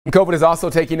COVID is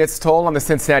also taking its toll on the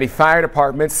Cincinnati Fire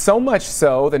Department, so much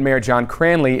so that Mayor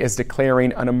Cranley is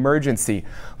declaring an emergency.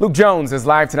 Luke Jones is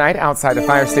live tonight outside the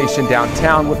fire station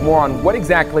downtown with more on what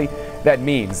exactly that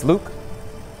means. Luke?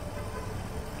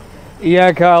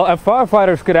 Yeah, Kyle,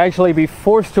 firefighters could actually be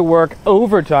forced to work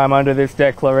overtime under this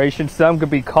declaration. Some could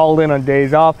be called in on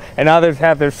days off, and others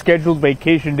have their scheduled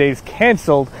vacation days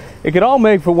canceled. It could all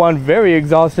make for one very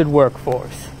exhausted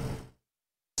workforce.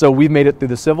 So we've made it through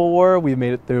the Civil War, we've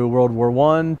made it through World War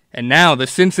I. And now the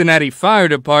Cincinnati Fire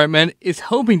Department is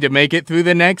hoping to make it through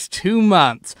the next 2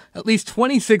 months. At least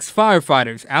 26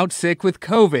 firefighters out sick with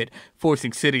COVID,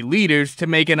 forcing city leaders to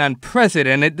make an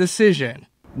unprecedented decision.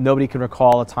 Nobody can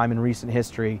recall a time in recent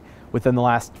history within the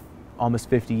last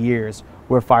almost 50 years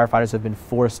where firefighters have been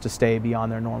forced to stay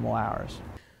beyond their normal hours.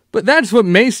 But that's what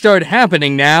may start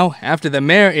happening now after the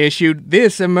mayor issued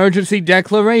this emergency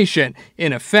declaration,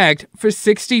 in effect for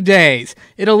 60 days.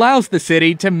 It allows the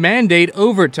city to mandate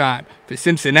overtime for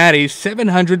Cincinnati's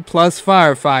 700-plus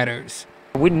firefighters.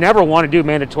 We never want to do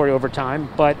mandatory overtime,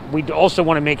 but we also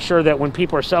want to make sure that when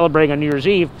people are celebrating on New Year's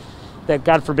Eve, that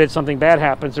God forbid something bad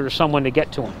happens, there's someone to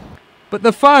get to them. But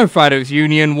the firefighters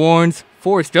union warns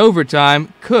forced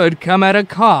overtime could come at a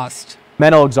cost.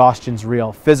 Mental exhaustion's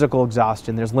real, physical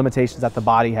exhaustion. There's limitations that the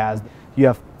body has. You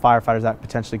have firefighters that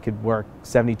potentially could work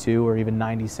 72 or even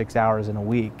 96 hours in a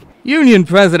week. Union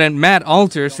President Matt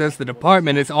Alter says the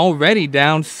department is already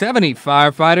down 70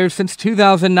 firefighters since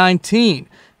 2019,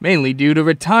 mainly due to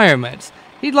retirements.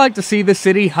 He'd like to see the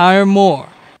city hire more,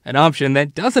 an option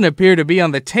that doesn't appear to be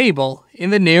on the table in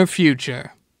the near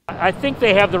future. I think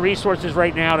they have the resources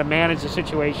right now to manage the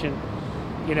situation.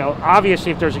 You know,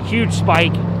 obviously if there's a huge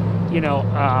spike,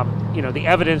 the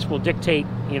evidence will dictate,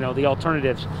 the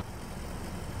alternatives.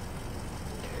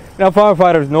 Now,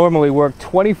 firefighters normally work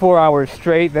 24 hours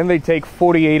straight, then they take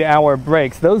 48-hour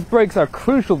breaks. Those breaks are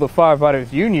crucial, the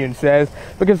firefighters union says,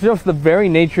 because just the very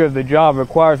nature of the job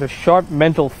requires a sharp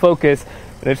mental focus,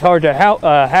 and it's hard to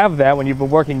have that when you've been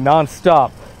working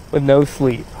non-stop with no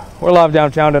sleep. We're live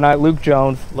downtown tonight. Luke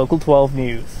Jones, Local 12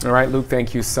 News. All right, Luke,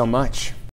 thank you so much.